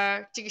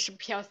our 这个是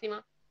PLC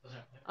吗？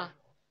啊。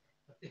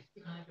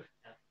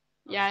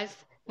Yes,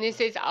 this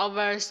is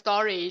our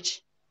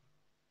storage.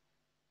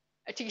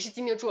 这个是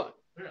金牛座。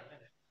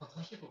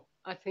层系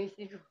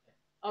数。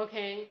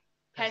Okay,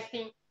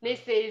 testing.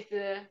 This is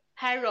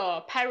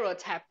Pyro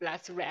type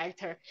glass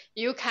reactor.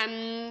 You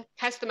can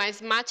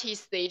customize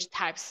multi-stage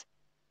types.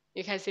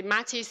 You can see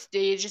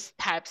multi-stage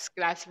types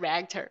glass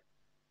reactor.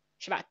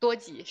 是吧？多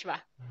级是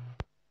吧？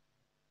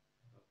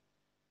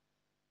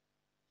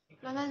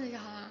慢慢的就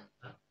好了。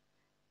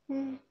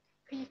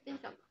可以分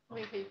享吗？我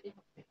也可以分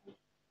享。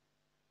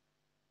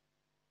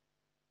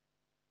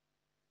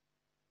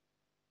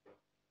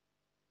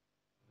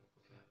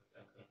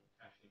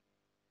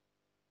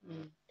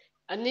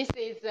And this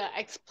is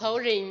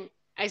exploring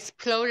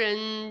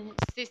explosion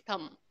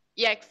system,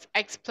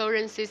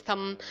 explosion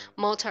system,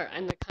 motor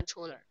and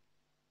controller.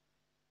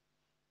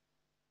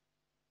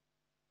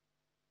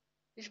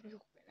 这是不是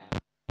回来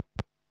了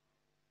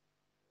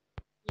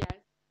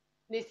Yes,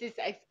 this is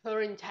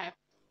exploring type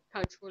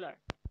controller.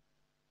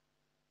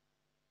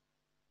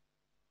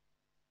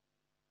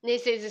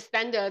 This is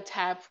standard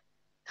type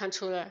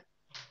controller.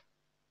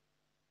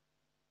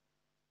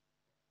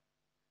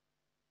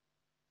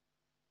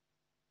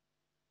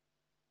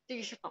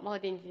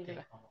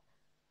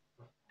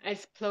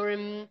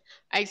 Exploring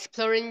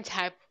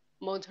type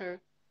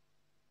motor.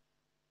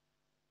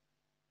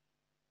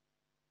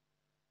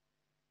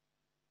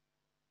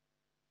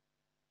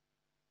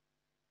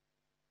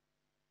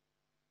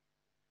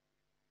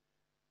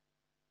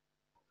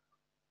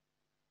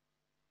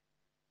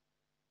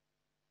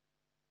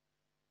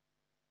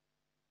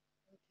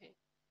 Okay.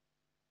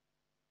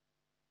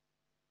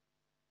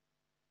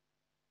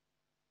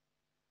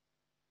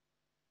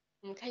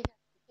 我们看一下时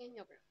间，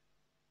要不然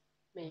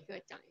每一个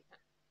讲一下。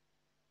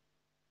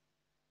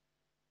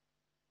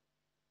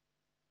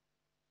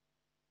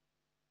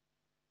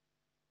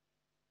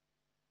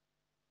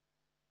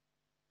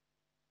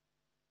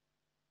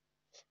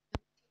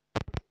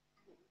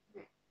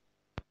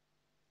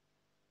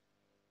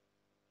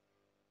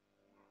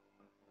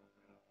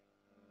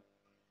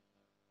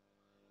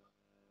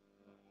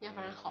要不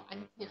然好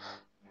安静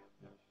啊！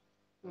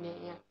连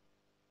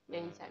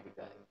一下这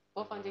个，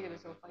播放这个的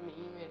时候放点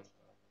音乐。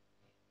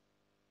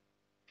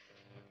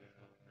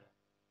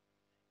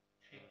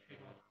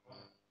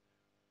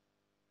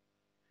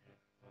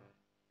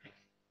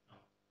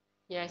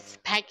Yes,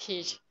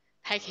 package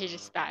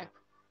style.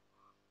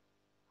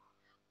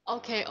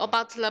 Okay,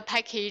 about the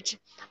package,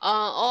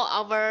 all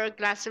our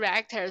glass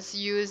reactors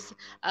use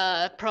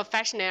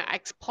professional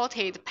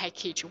exported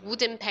package,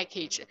 wooden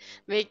package.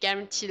 We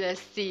guarantee the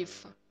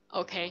safe,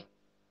 okay,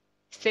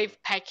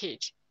 safe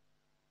package.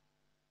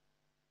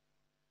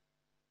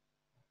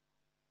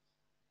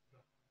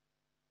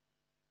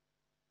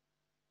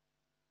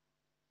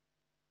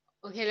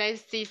 Okay,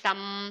 let's see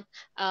some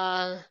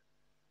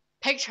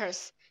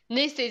pictures.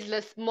 This is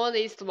the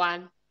smallest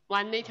one,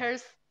 1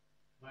 liters.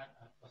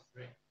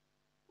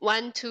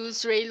 1, 2,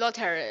 3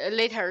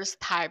 liters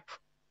type.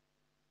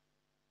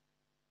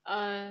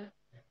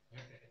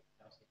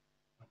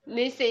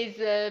 This is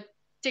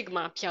这个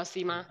吗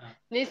PLC 吗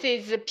This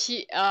is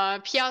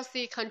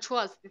PLC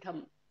control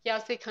system.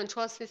 PLC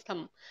control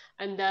system,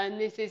 and then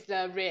this is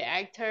the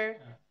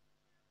reactor.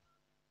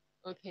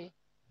 Okay.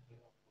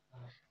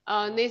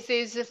 This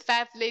is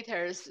 5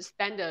 liters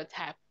standard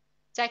type.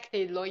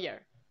 Jacketed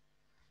lawyer.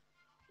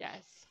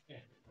 Yes.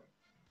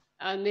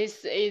 And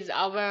this is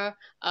our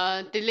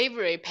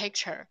delivery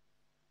picture.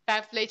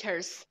 5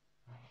 liters.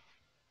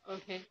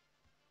 Okay.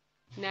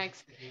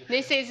 Next.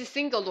 This is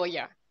single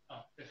lawyer.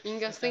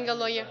 In a single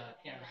lawyer.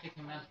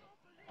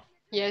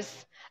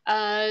 Yes.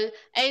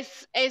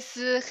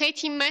 Its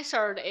heating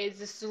method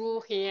is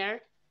through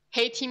here.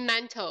 Heating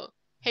mantle.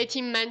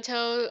 Heating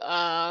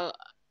mantle.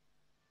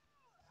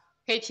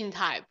 Heating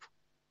type.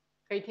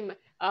 Heating.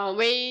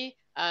 We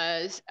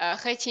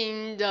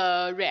heating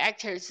the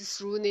reactors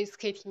through this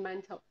heating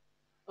mantle.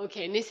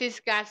 Okay, this is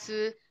gas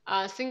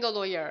single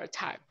layer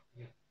type.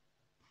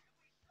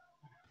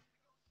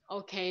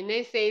 Okay,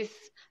 this is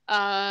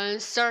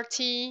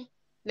 30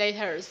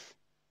 liters.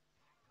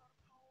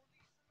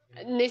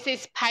 This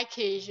is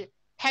package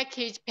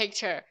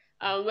picture.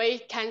 We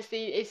can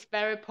see it's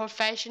very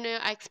professional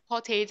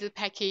exported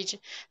package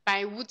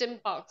by wooden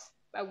box.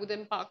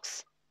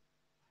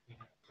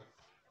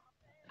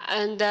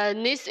 And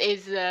this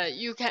is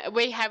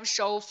we have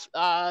shown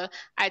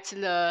at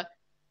the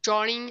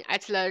drawing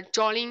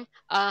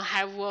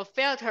have a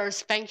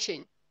filters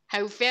function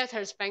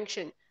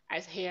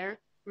as here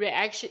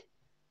reaction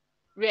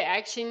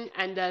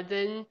and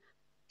then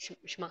什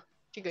么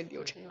这个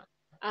流程吗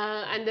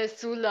？and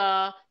through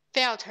the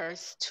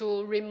filters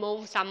to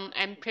remove some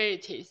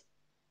impurities.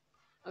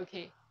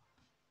 Okay.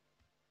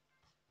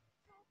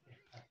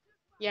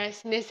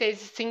 Yes, this is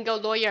single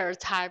layer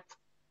type.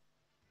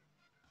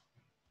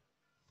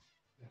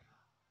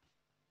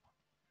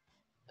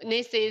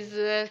 This is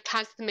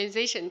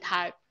customization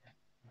type.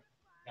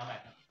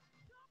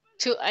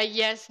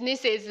 Yes,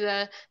 this is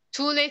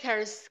 2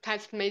 liters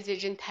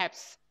customization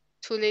types.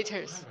 2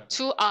 liters.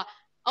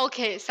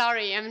 Okay,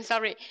 I'm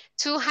sorry.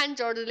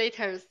 200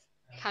 liters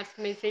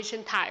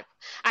customization type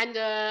and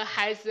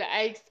has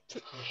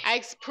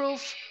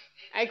X-proof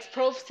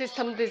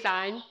system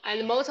design,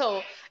 and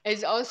motor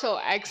is also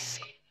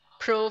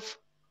X-proof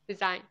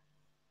design.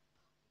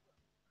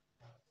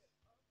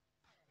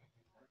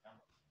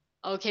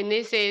 Okay,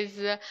 this is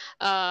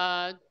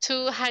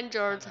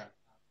 200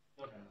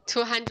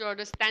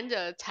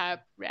 standard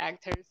type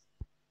reactors.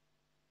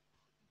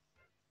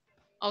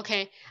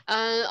 Okay.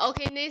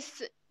 Okay.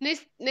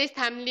 This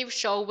time live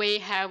show we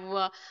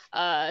have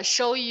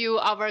show you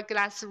our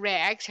glass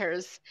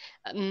reactors.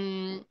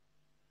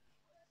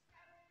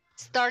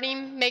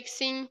 Starting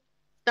mixing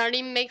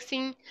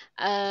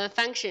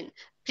function.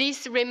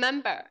 Please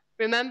remember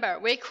Remember,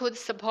 we could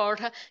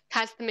support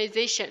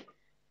customization.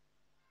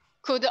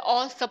 Could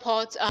all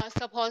support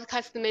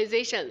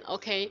customization.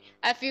 Okay.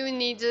 If you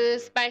need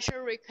special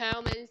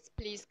requirements,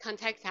 please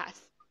contact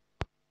us.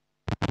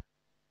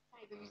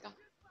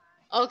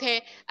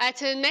 Okay.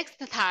 At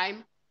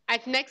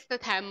next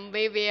time,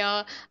 we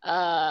will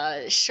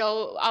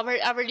show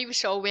our live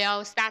show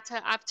will start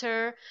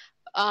after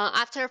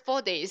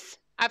 4 days.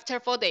 After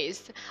 4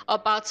 days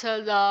about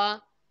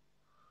the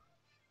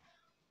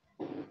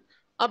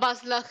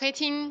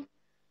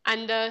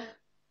and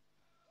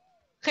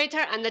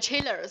hater and the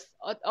chillers,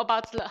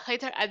 about the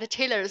hater and the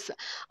chillers.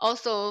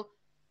 Also,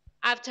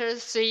 after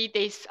 3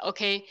 days,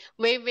 okay,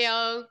 we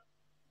will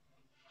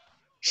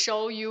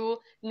show you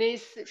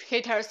these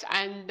haters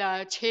and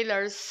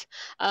chillers.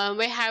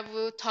 We have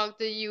talked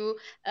to you.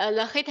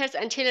 The haters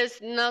and chillers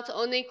not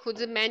only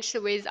could match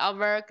with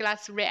our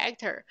glass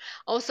reactor,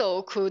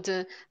 also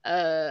could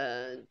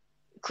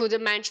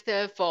match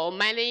for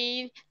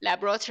many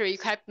laboratory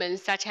equipment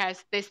such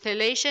as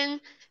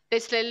distillation,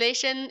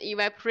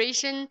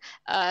 evaporation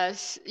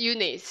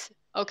units.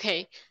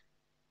 Okay.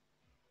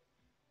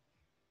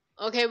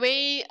 Okay,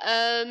 we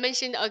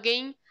mentioned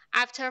again,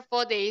 after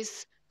 4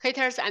 days,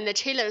 haters and the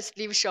chillers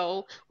live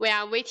show. We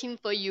are waiting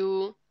for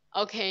you.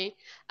 Okay.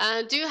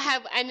 Do you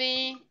have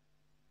any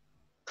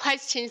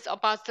questions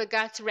about the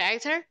gas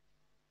reactor?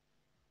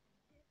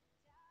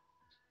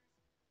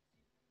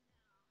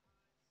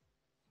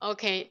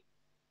 Okay.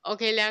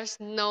 Okay, there's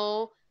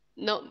no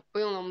不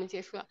用了，我们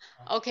结束了。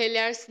Okay,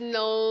 there's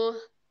no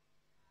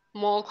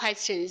more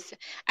questions.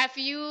 If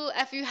you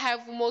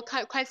have more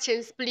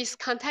questions, please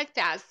contact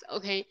us.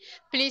 Okay,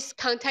 please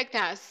contact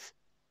us.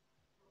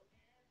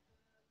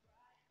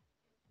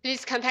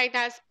 Please contact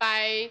us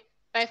by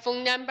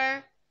phone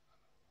number.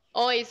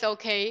 All is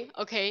okay.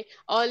 Okay,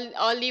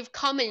 or leave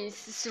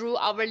comments through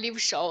our live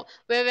show.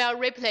 We will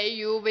replay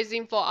you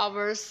within 4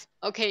 hours.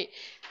 Okay.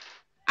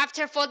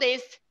 After 4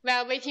 days, we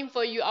are waiting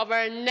for you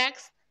our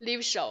next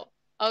live show.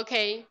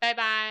 Okay. Bye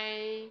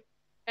bye.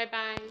 Bye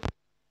bye.